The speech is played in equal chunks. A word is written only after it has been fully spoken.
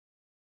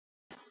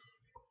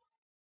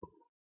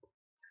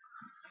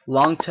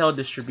Long tail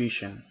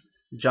distribution.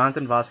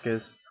 Jonathan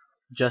Vasquez,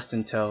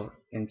 Justin Toe,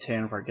 and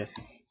Tiran Varghese.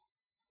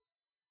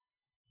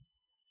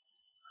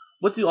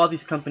 What do all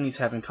these companies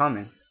have in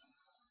common?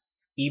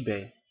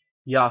 eBay,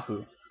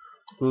 Yahoo,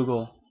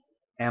 Google,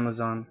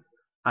 Amazon,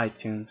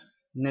 iTunes,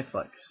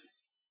 Netflix.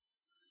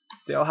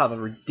 They all have a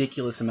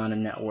ridiculous amount of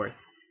net worth.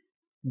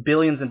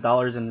 Billions of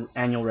dollars in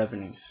annual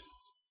revenues.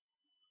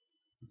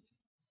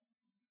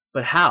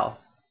 But how?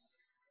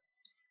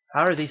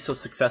 How are they so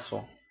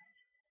successful?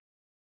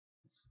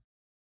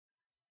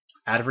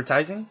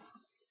 Advertising?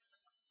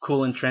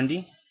 Cool and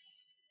trendy?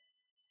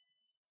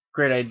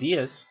 Great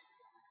ideas?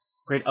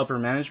 Great upper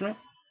management?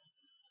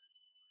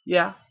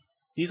 Yeah,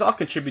 these all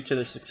contribute to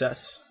their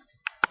success.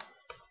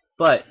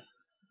 But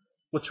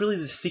what's really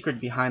the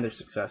secret behind their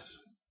success?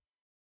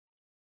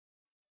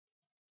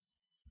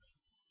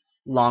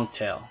 Long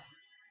tail.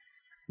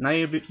 Now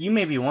you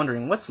may be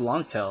wondering, what's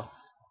long tail?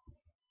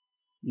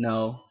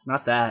 No,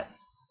 not that.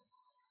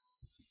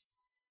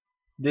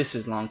 This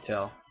is long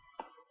tail.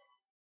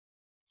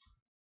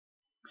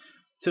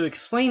 To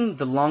explain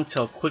the long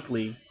tail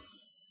quickly,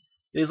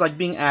 it is like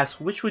being asked,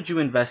 which would you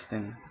invest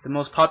in? The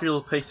most popular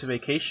place to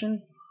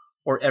vacation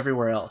or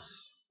everywhere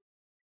else?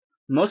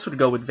 Most would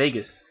go with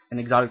Vegas and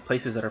exotic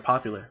places that are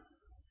popular.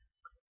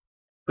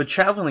 But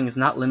traveling is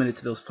not limited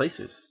to those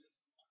places.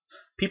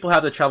 People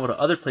have to travel to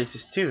other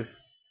places too,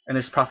 and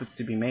there's profits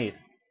to be made.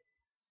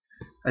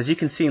 As you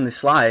can see in this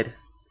slide,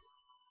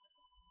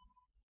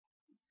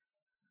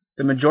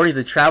 the majority of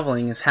the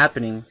traveling is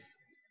happening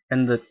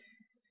in the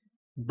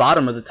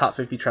bottom of the top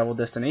 50 travel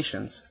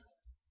destinations.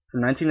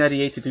 From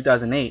 1998 to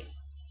 2008,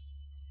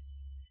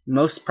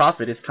 most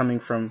profit is coming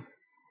from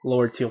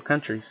lower tier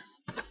countries.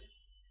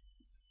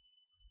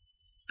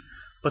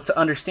 But to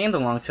understand the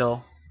long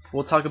tail,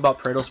 we'll talk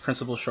about Pareto's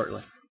principle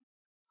shortly,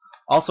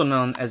 also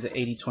known as the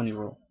 80-20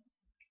 rule.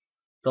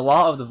 The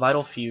law of the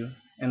vital few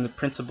and the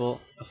principle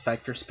of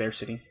factor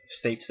scarcity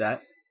states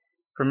that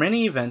for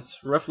many events,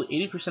 roughly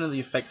 80% of the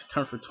effects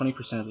come from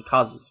 20% of the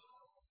causes.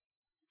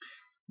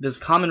 This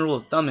common rule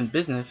of thumb in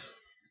business,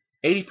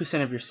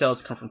 80% of your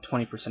sales come from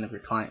 20% of your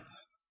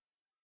clients.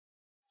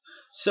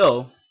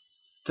 So,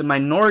 the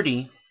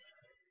minority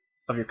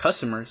of your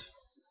customers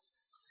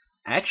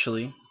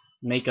actually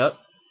make up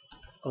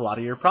a lot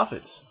of your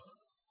profits.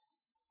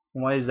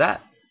 Why is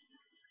that?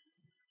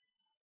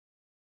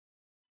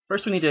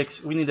 First, we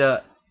need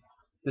to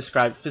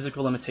describe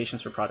physical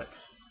limitations for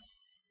products.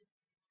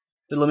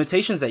 The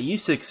limitations that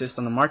used to exist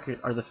on the market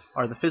are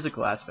the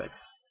physical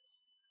aspects.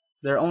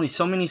 There are only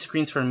so many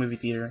screens for a movie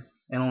theater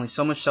and only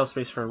so much shelf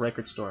space for a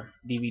record store,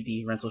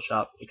 DVD, rental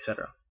shop,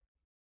 etc.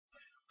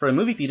 For a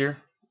movie theater,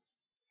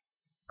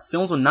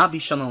 films will not be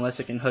shown unless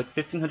it can hook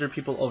 1,500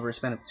 people over a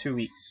span of 2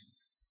 weeks.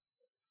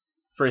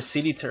 For a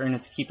CD to earn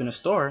its keep in a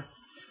store,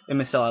 it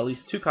must sell at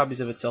least 2 copies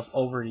of itself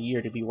over a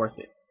year to be worth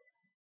it.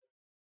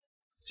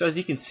 So as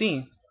you can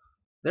see,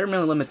 there are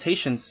many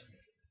limitations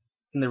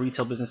in the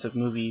retail business of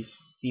movies,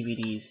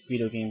 DVDs,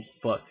 video games,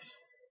 books,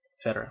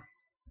 etc.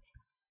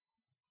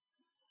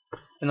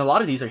 And a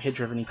lot of these are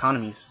hit-driven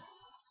economies.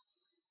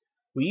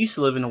 We used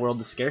to live in a world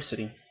of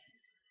scarcity.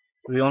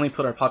 We only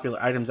put our popular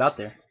items out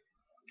there.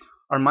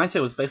 Our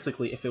mindset was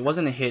basically, if it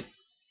wasn't a hit,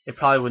 it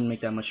probably wouldn't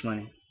make that much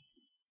money.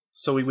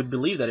 So we would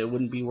believe that it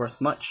wouldn't be worth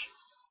much.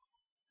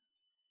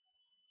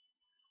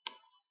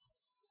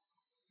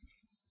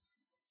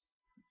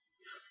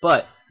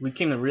 But we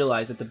came to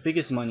realize that the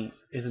biggest money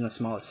is in the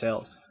smallest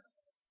sales.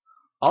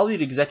 All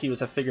the executives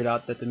have figured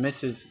out that the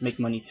misses make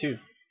money too.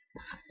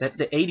 That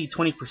the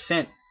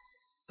 80-20%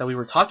 that we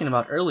were talking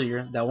about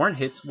earlier that weren't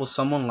hits, well,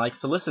 someone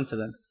likes to listen to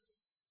them.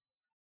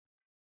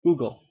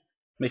 Google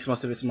makes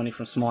most of its money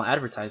from small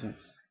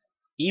advertisements.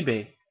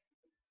 eBay,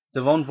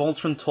 the Von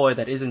Voltron toy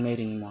that isn't made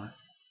anymore.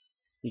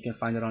 You can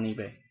find it on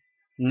eBay.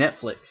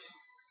 Netflix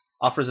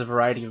offers a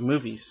variety of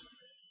movies.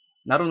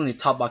 Not only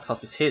top box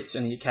office hits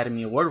and the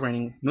Academy Award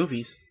winning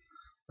movies,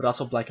 but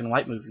also black and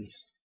white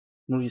movies.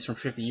 Movies from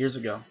 50 years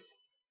ago.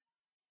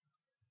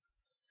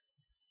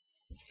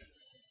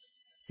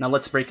 Now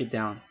let's break it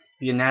down.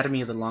 The anatomy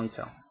of the long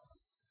tail.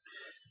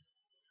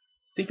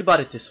 Think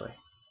about it this way.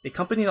 A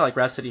company like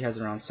Rhapsody has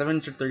around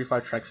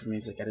 735 tracks of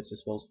music at its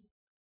disposal.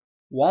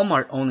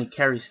 Walmart only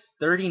carries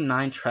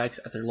 39 tracks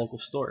at their local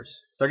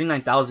stores.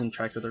 39,000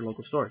 tracks at their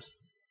local stores.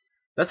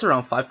 That's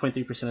around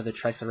 5.3% of the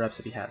tracks that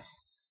Rhapsody has.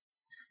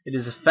 It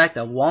is a fact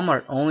that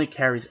Walmart only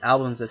carries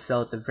albums that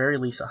sell at the very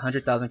least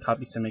 100,000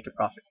 copies to make a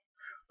profit.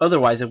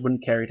 Otherwise, it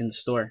wouldn't carry it in the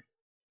store.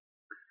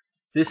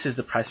 This is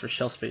the price for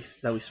shelf space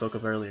that we spoke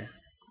of earlier.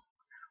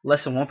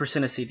 Less than 1% of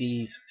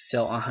CDs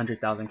sell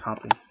 100,000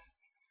 copies.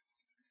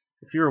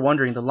 If you were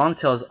wondering, the long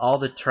tail is all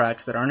the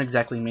tracks that aren't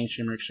exactly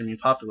mainstream or extremely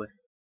popular.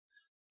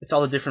 It's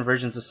all the different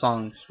versions of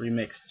songs,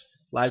 remixed,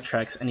 live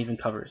tracks, and even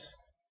covers.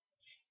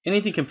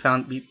 Anything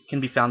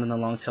can be found in the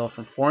long tail,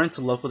 from foreign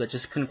to local, that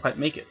just couldn't quite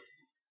make it.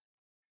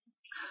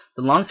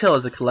 The long tail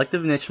is a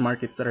collective niche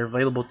markets that are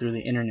available through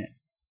the internet.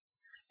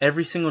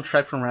 Every single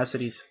track from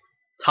Rhapsody's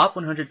top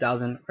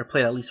 100,000 are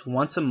played at least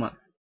once a month.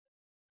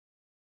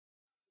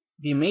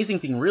 The amazing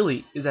thing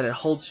really is that it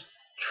holds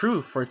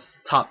true for its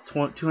top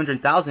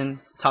 200,000,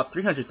 top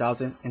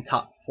 300,000, and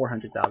top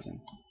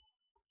 400,000.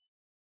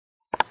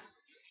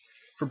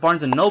 For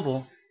Barnes &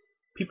 Noble,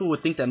 people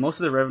would think that most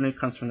of the revenue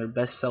comes from their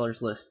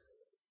bestsellers list.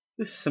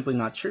 This is simply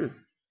not true.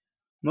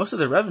 Most of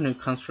the revenue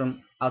comes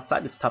from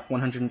outside its top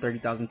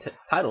 130,000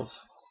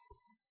 titles.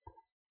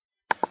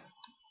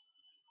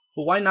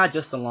 But why not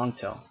just a long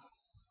tail?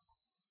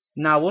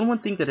 Now, one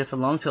would think that if a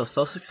long tail is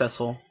so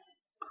successful,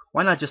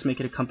 why not just make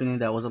it a company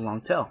that was a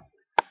long tail?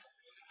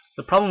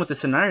 The problem with this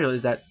scenario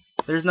is that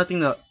there's nothing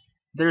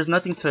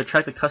to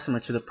attract the customer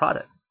to the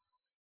product.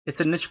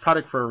 It's a niche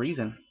product for a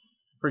reason.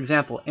 For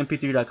example,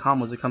 mp3.com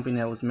was a company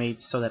that was made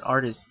so that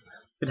artists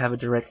could have a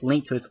direct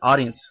link to its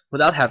audience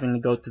without having to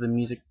go through the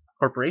music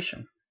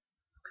corporation.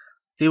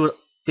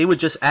 They would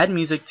just add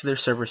music to their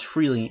servers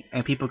freely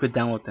and people could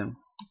download them.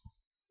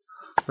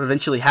 What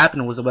eventually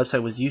happened was the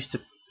website was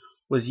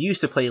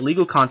used to play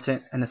illegal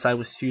content, and the site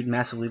was sued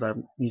massively by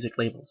music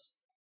labels.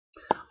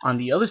 On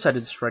the other side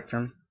of the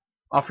spectrum,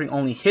 offering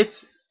only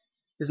hits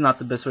is not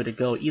the best way to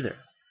go either.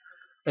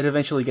 It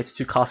eventually gets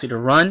too costly to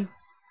run.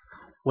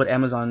 What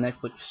Amazon and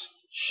Netflix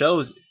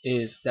shows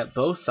is that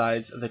both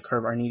sides of the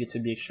curve are needed to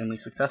be extremely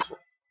successful,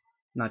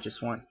 not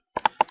just one.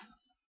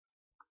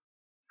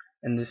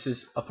 And this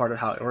is a part of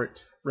how it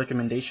worked.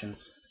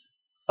 Recommendations.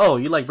 Oh,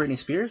 you like Britney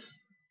Spears?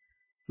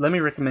 Let me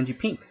recommend you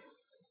Pink.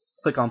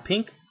 Click on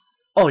Pink.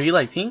 Oh, you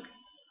like Pink?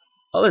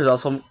 Others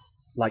also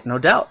like No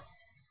Doubt.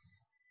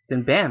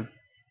 Then bam,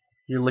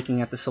 you're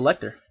looking at the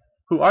selector.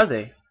 Who are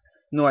they?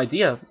 No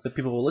idea, but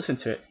people will listen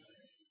to it.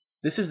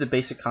 This is the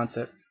basic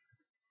concept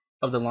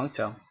of the long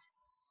tail.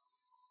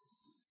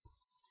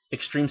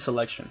 Extreme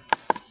selection.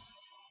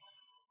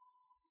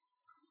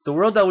 The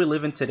world that we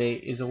live in today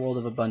is a world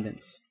of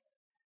abundance,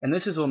 and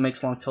this is what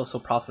makes long tail so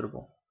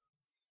profitable.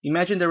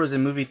 Imagine there was a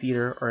movie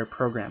theater or a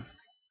program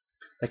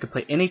that could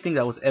play anything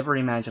that was ever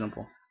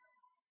imaginable,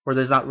 where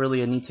there's not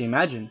really a need to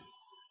imagine.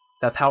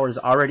 That power is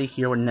already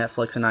here with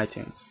Netflix and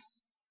iTunes.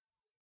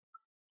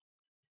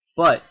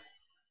 But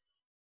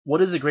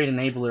what is a great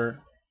enabler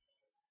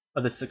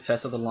of the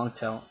success of the long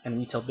tail and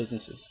retail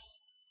businesses?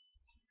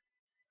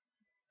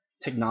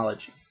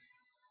 Technology.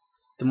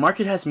 The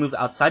market has moved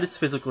outside its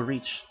physical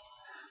reach.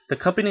 The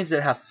companies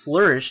that have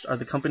flourished are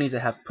the companies that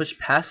have pushed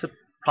past the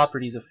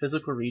properties of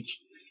physical reach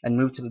and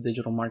moved to the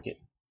digital market,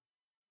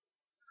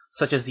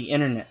 such as the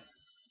internet,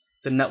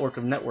 the network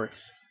of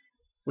networks,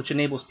 which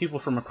enables people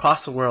from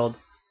across the world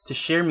to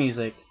share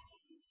music,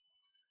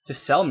 to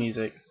sell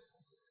music,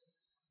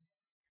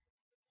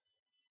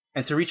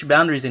 and to reach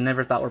boundaries they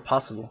never thought were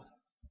possible.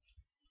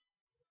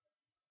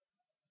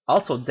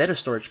 Also, data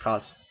storage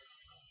costs.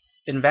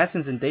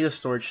 Advances in data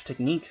storage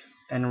techniques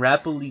and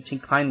rapidly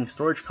declining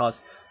storage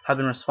costs have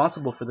been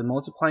responsible for the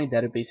multiplying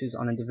databases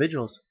on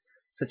individuals,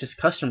 such as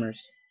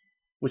customers,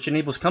 which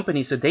enables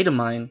companies to data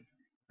mine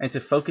and to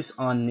focus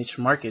on niche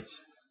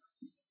markets,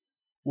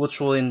 which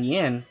will in the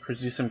end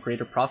produce some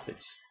greater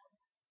profits.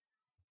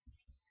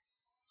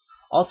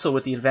 Also,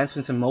 with the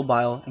advancements in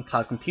mobile and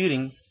cloud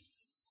computing,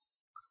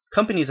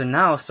 companies are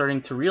now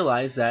starting to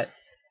realize that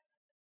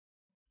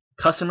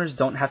customers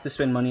don't have to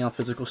spend money on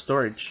physical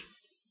storage.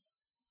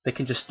 They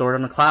can just store it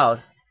on the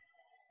cloud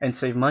and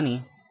save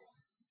money,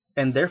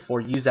 and therefore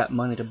use that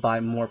money to buy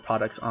more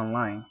products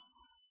online.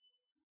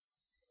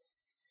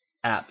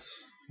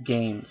 Apps,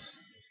 games,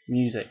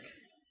 music,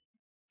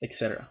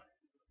 etc.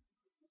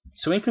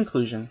 So in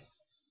conclusion,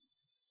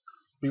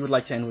 we would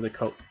like to end with a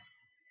quote.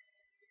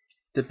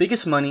 The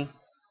biggest money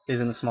is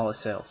in the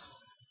smallest sales.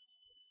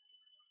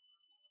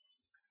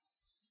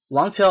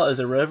 Long tail is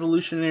a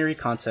revolutionary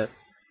concept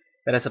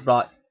that has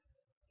brought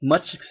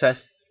much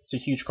success to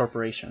huge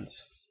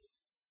corporations.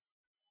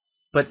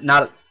 But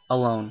not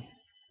alone.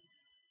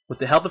 With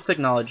the help of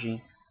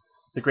technology,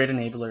 the great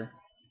enabler,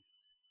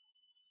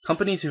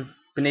 companies who've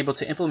been able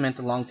to implement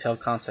the long tail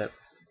concept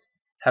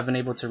have been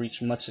able to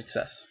reach much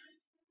success.